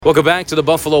Welcome back to the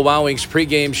Buffalo Wild Wings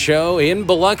pregame show in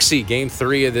Biloxi. Game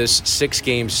 3 of this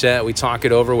 6-game set. We talk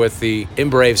it over with the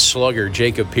Brave slugger,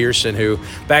 Jacob Pearson, who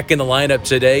back in the lineup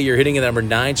today. You're hitting a number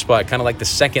 9 spot, kind of like the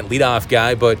second leadoff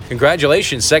guy. But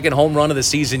congratulations, second home run of the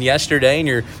season yesterday, and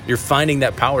you're finding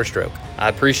that power stroke. I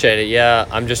appreciate it, yeah.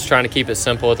 I'm just trying to keep it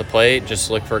simple at the plate.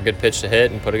 Just look for a good pitch to hit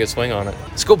and put a good swing on it.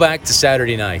 Let's go back to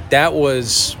Saturday night. That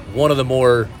was one of the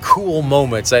more cool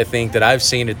moments, I think, that I've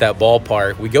seen at that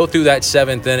ballpark. We go through that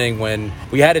 7th inning when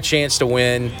we had a chance to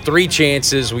win. 3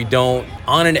 chances, we don't.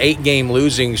 On an 8-game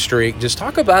losing streak. Just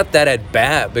talk about that at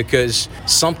bat, because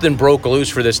something broke loose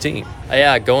for this team.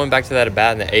 Yeah, going back to that at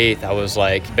bat in the 8th, I was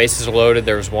like, bases are loaded,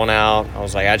 there was 1 out. I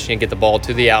was like, I just need to get the ball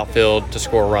to the outfield to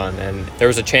score a run. And there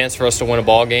was a chance for us to win a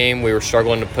ball game. We were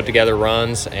struggling to put together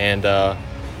runs, and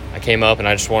I came up and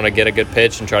I just wanted to get a good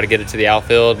pitch and try to get it to the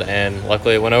outfield, and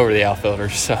luckily it went over the outfielder.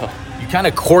 So you kind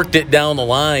of corked it down the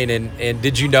line, and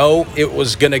did you know it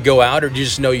was going to go out, or did you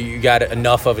just know you got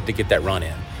enough of it to get that run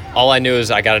in? All I knew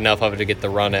is I got enough of it to get the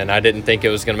run in. I didn't think it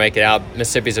was going to make it out.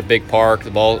 Mississippi's a big park.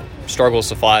 The ball struggles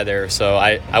to fly there, so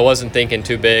I wasn't thinking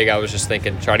too big. I was just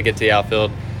thinking try to get to the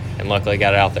outfield, and luckily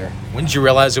got it out there. When did you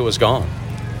realize it was gone?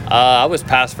 I was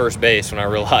past first base when I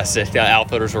realized it. The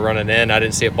outfielders were running in. I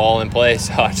didn't see a ball in play,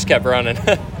 so I just kept running.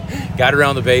 Got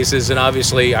around the bases, and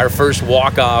obviously our first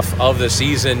walk-off of the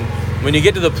season. When you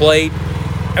get to the plate,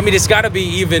 I mean, it's got to be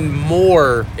even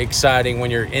more exciting when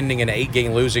you're ending an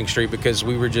 8-game losing streak, because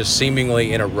we were just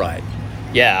seemingly in a rut.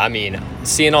 Yeah, I mean,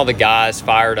 seeing all the guys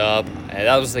fired up,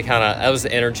 that was the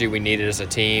energy we needed as a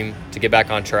team to get back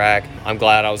on track. I'm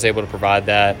glad I was able to provide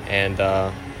that, and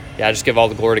yeah, I just give all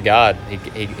the glory to God.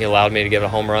 He allowed me to get a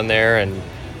home run there and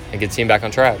get the team back on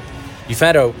track. You've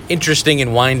had an interesting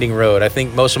and winding road. I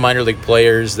think most of minor league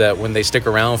players, that when they stick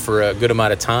around for a good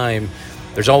amount of time,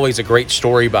 there's always a great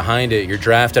story behind it. You're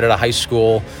drafted out of high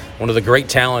school, one of the great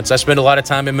talents. I spend a lot of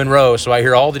time in Monroe, so I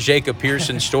hear all the Jacob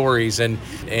Pearson stories, and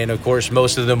of course,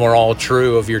 most of them are all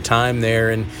true of your time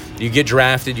there. And you get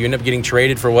drafted, you end up getting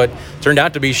traded for what turned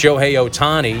out to be Shohei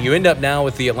Ohtani. You end up now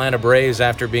with the Atlanta Braves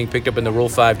after being picked up in the Rule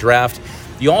 5 draft.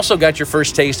 You also got your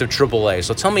first taste of AAA,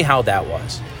 so tell me how that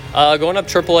was. Going up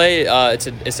AAA,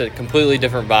 it's a completely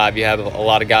different vibe. You have a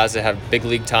lot of guys that have big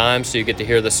league time, so you get to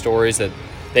hear the stories that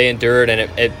they endured,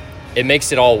 and it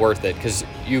makes it all worth it, because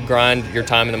you grind your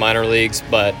time in the minor leagues,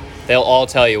 but they'll all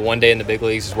tell you one day in the big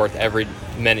leagues is worth every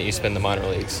minute you spend in the minor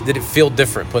leagues. Did it feel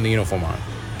different putting the uniform on?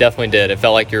 Definitely did. It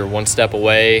felt like you're one step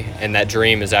away, and that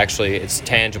dream is actually, it's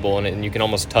tangible, and you can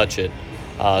almost touch it.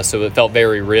 So it felt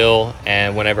very real,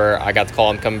 and whenever I got the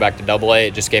call I'm coming back to AA,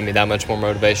 it just gave me that much more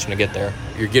motivation to get there.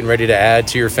 You're getting ready to add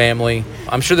to your family.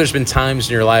 I'm sure there's been times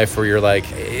in your life where you're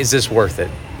like, is this worth it?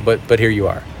 But here you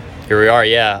are. Here we are,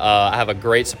 yeah. I have a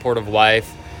great supportive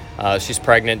wife. She's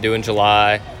pregnant, due in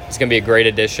July. It's going to be a great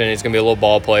addition. He's going to be a little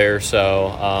ball player,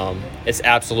 so it's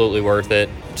absolutely worth it.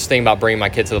 Just thinking about bringing my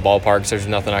kid to the ballparks, there's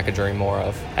nothing I could dream more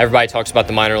of. Everybody talks about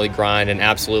the minor league grind, and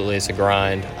absolutely it's a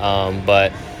grind.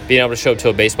 But being able to show up to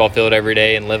a baseball field every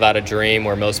day and live out a dream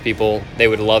where most people, they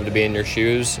would love to be in your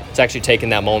shoes, it's actually taking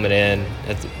that moment in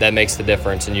that makes the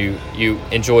difference, and you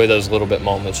enjoy those little bit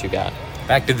moments you got.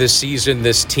 Back to this season,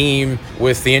 this team,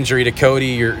 with the injury to Cody,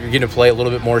 you're going to play a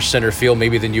little bit more center field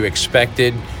maybe than you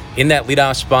expected. In that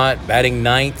leadoff spot, batting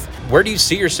 9th, where do you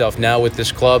see yourself now with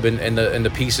this club and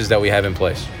the pieces that we have in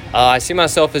place? I see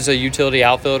myself as a utility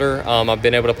outfielder. I've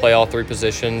been able to play all 3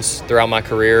 positions throughout my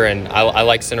career, and I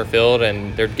like center field,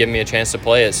 and they're giving me a chance to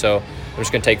play it. So I'm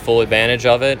just going to take full advantage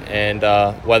of it, and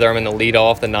whether I'm in the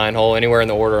leadoff, the 9-hole, anywhere in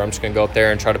the order, I'm just going to go up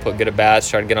there and try to put good at-bats,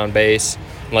 try to get on base,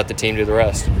 and let the team do the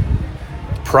rest.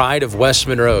 Pride of West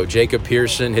Monroe, Jacob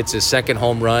Pearson hits his 2nd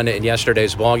home run in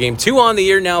yesterday's ballgame. 2 on the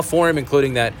year now for him,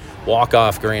 including that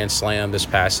walk-off grand slam this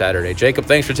past Saturday. Jacob,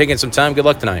 thanks for taking some time. Good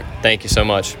luck tonight. Thank you so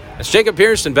much. That's Jacob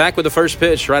Pearson back with the first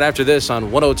pitch right after this on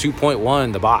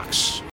 102.1 The Box.